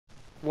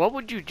What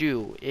would you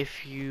do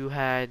if you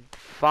had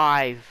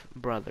 5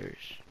 brothers?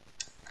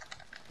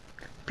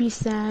 Be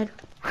sad.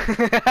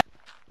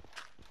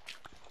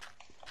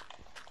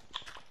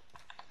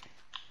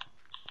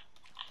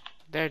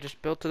 They're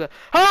just built to the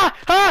ha.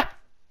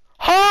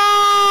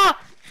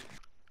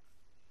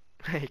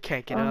 He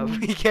can't get up.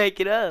 He can't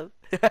get up.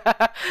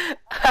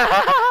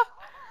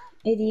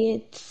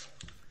 Idiots.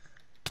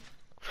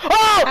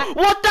 Oh!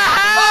 What the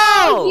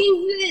hell? Oh,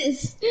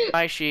 Jesus!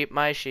 My sheep,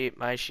 my sheep,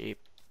 my sheep.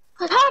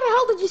 How the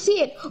hell did you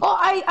see it? Oh,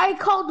 I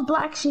called the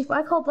black sheep.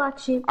 I called black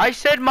sheep. I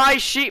said my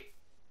sheep.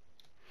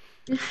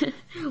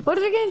 What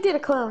are they gonna do to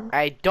clone?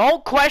 Hey,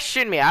 don't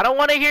question me. I don't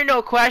want to hear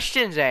no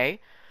questions, eh?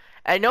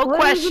 And no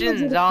What are you gonna do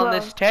questions to on Clone?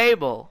 this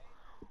table.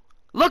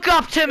 Look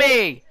up to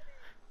me.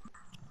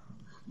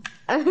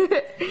 What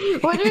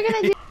are you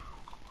gonna do?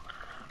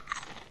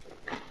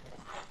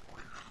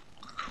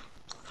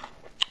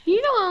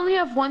 You know I only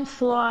have one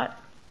slot.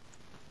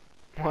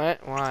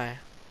 What? Why?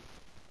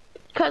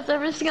 Because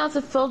everything else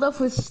is filled up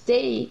with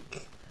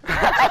steak.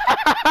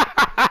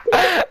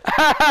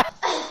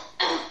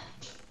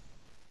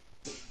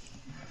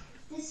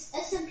 This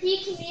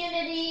SMP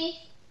community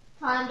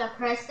time to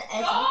press the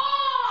edge.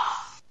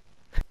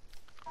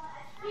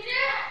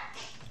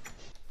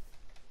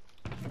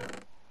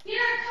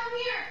 Peter, come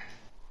here.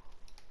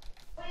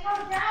 Wait, no,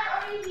 Dad,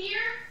 are you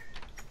here?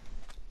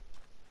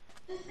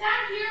 Is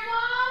Dad here,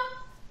 Mom?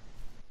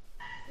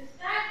 Is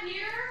Dad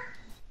here?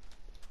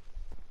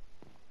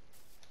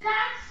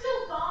 Dad's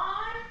still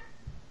gone?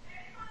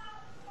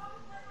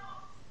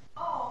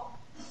 Oh.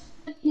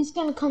 He's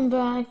gonna come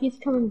back. He's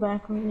coming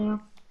back right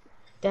now.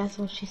 That's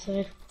what she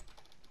said.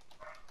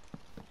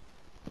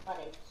 But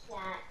I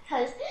can't,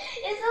 because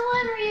it's the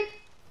one where you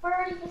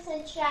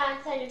 30% chance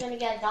that you're gonna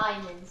get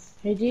diamonds.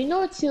 Hey, do you know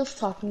what Seal's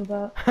talking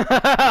about?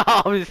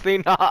 Obviously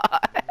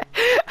not.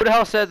 Who the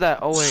hell said that?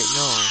 Oh wait,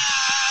 no.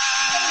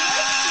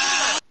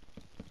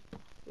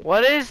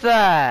 What is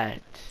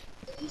that?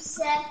 You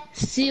said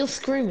Seal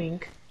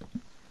screaming.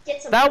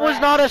 get some That was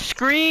bread. not a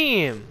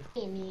scream.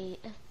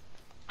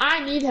 I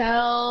need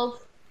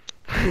help.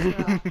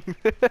 I'm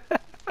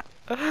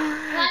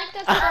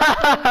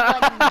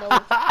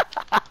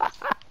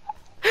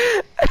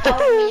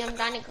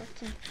gonna go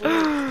to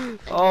food.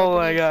 Oh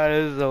my god,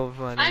 this is so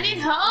funny. I need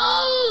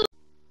help.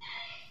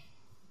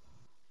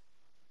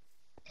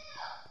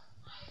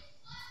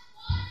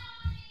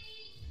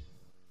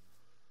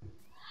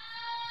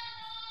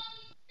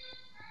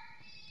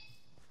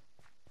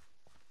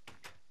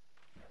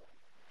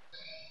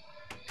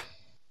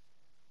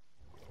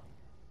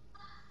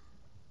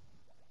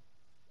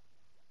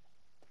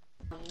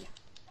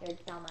 You're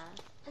dumbass.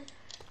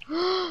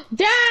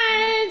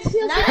 Dad,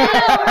 Seal No, said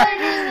no,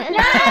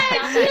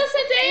 Dad, Seal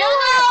said they No,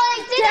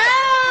 I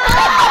didn't.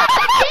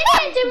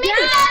 You're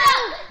making that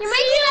up. You're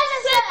making that up.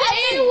 I said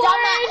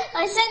dumbass.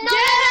 I said no,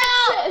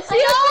 no.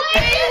 Seal said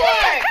the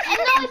A-word.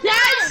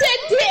 Dad said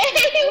the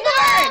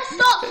A-word.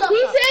 Stop.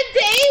 He said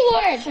the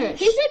A-word.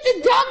 He said the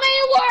dumb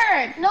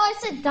A-word. No, I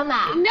said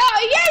dumbass. No,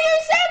 yeah, you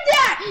said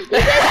that. You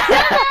said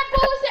dumbass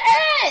both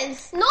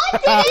S. No, I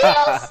didn't. You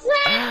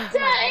said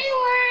the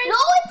A-word.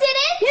 No, I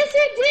didn't. Yes,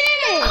 you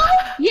did.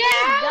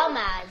 Yeah.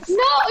 Dumbass.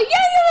 No,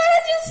 yeah, you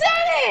literally just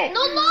said it.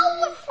 No,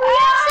 with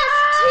Francis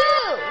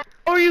too.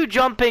 How are you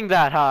jumping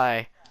that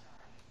high?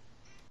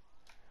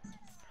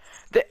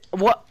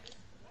 What?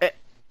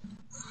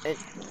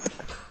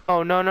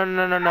 Oh no no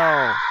no no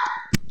no!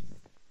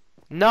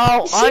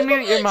 No,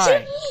 unmute your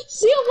mic.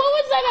 Seal, what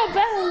was that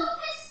about?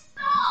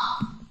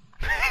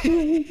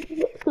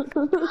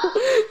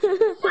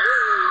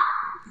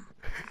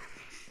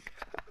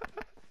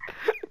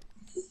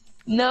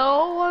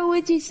 No, what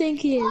would you think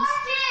he is?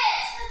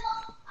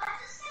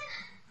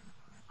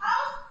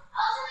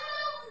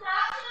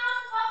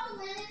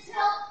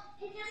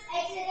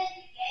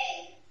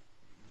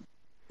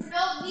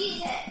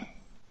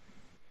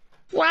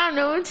 Wow,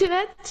 no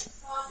internet?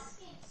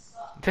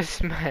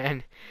 This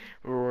man.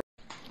 Look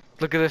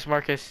at this,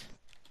 Marcus.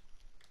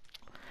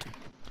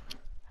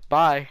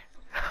 Bye.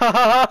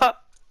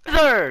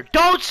 Sir,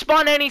 don't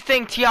spawn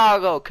anything,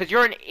 Tiago, cause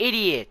you're an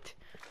idiot.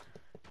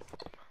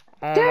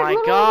 Oh my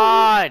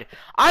god!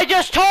 I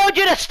just told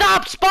you to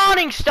stop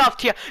spawning stuff,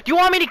 Tiago. Do you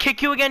want me to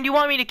kick you again? Do you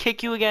want me to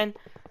kick you again?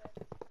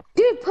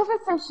 Dude,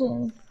 perfect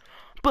fishing.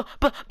 But,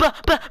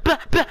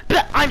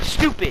 I'm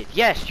stupid.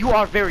 Yes, you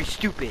are very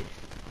stupid.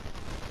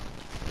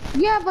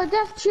 Yeah, but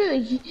that's true.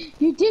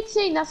 You did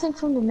say nothing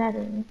from the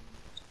nether.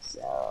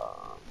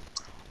 So...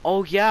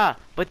 Oh yeah,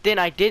 but then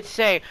I did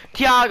say,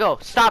 Tiago,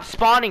 stop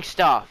spawning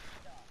stuff.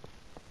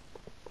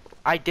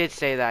 I did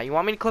say that. You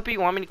want me to clip it?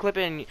 You want me to clip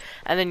it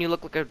and then you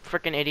look like a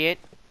freaking idiot?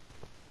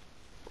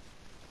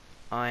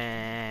 Oh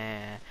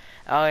yeah.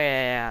 Oh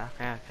yeah.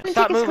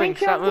 Stop moving,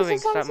 stop moving,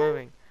 stop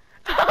moving.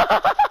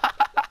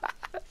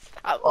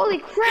 Holy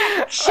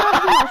crap! Shut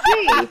my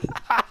face!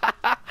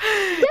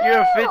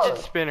 You're a fidget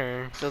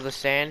spinner. So the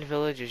sand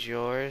village is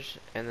yours,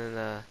 and then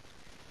the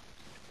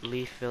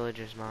leaf village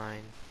is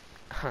mine.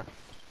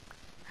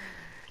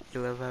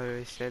 You love how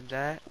I said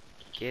that?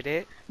 Get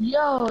it?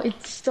 Yo,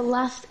 it's the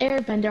last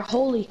airbender.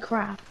 Holy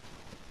crap.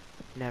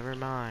 Never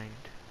mind.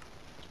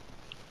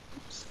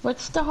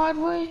 What's the hard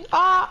way?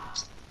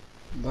 Ah!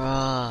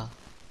 Bruh.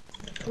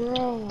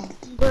 Bro.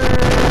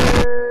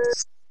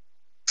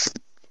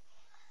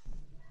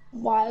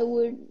 Why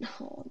would...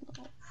 Oh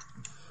no.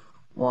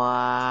 Why?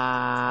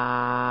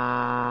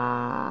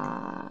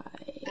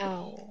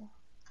 Ow.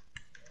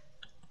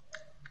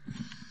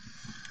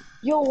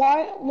 Yo,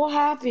 why? What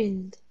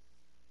happened?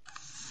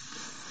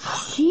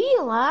 He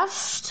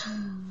left? Oh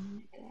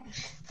my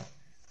gosh.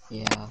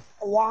 Yeah.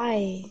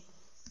 Why?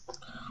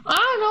 I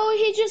don't know,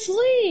 he just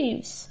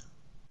leaves.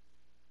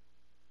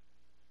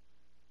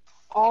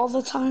 All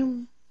the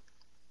time?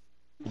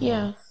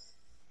 Yeah.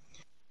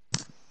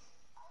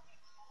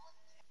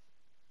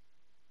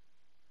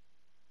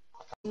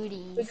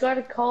 Booties. We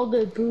gotta call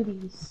the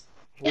booties.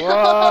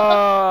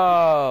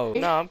 Whoa!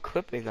 No, I'm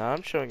clipping that.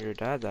 I'm showing your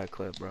dad that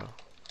clip, bro.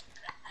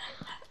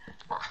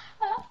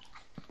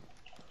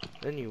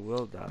 Then you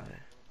will die.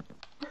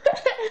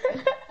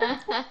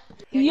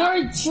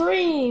 Your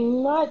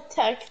dream, not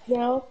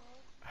techno.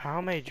 How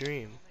am I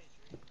dream?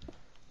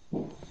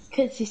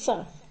 Cause you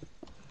suck.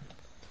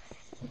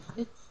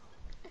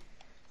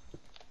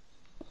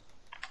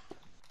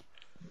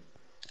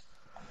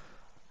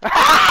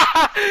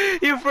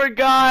 You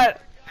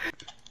forgot!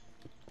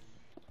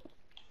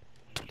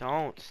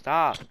 Don't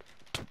stop.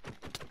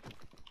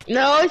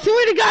 No, I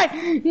swear to God.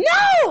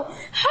 No!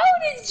 How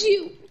did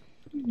you?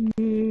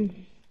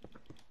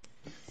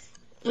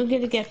 I'm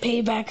gonna get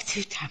payback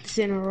 2 times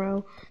in a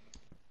row.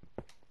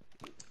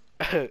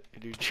 Your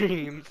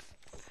dreams.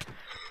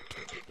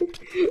 What?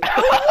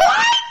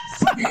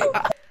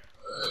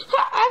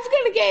 I'm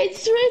gonna get it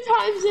 3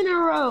 times in a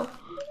row.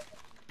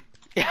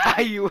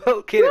 Yeah, you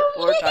will get it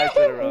 4 times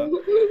in a row.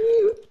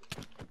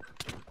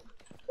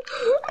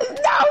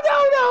 No, no,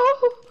 no.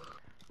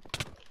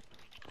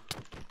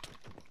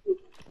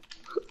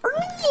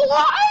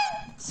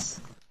 What?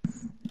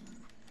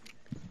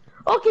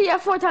 Okay, yeah,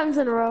 4 times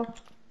in a row.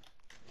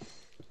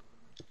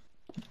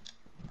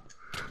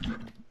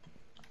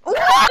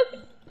 What?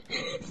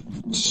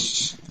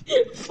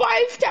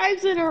 5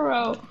 times in a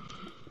row.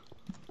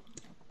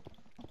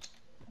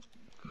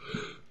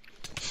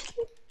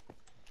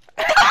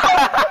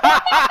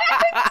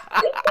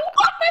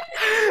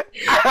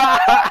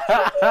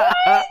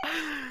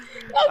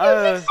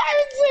 Okay, 6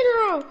 times in a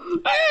row.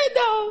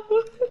 No.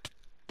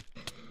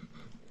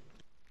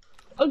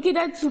 Okay,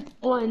 that's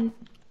 1.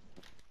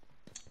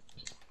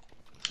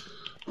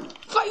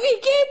 Fight me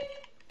again.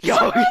 Yo,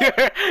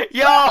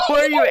 yo,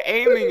 where are you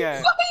aiming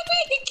at? Fight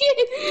me again.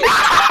 No.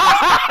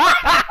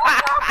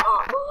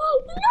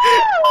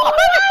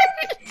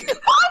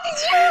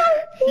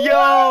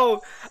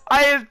 Yo,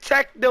 I am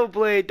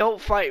Technoblade.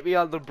 Don't fight me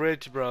on the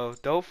bridge, bro.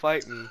 Don't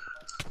fight me.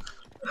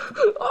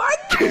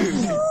 Dude,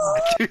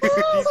 you suck.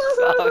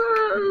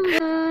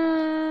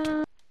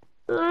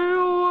 I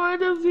don't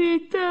want to be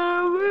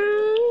dumb.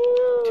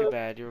 Too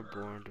bad you were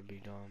born to be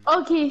dumb.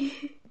 Okay.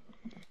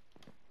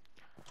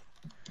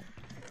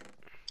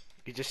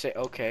 You just say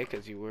okay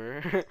because you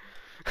were.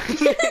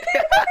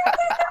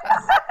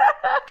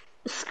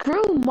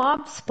 Screw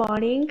mob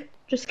spawning.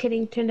 Just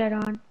kidding, turn that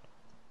on.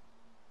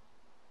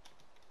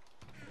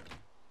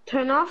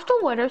 Turn off the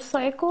water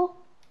cycle.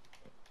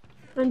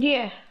 And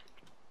yeah.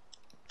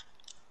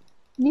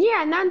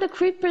 Yeah, now the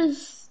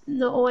creepers.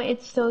 No, wait,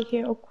 it's still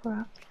here. Oh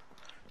crap.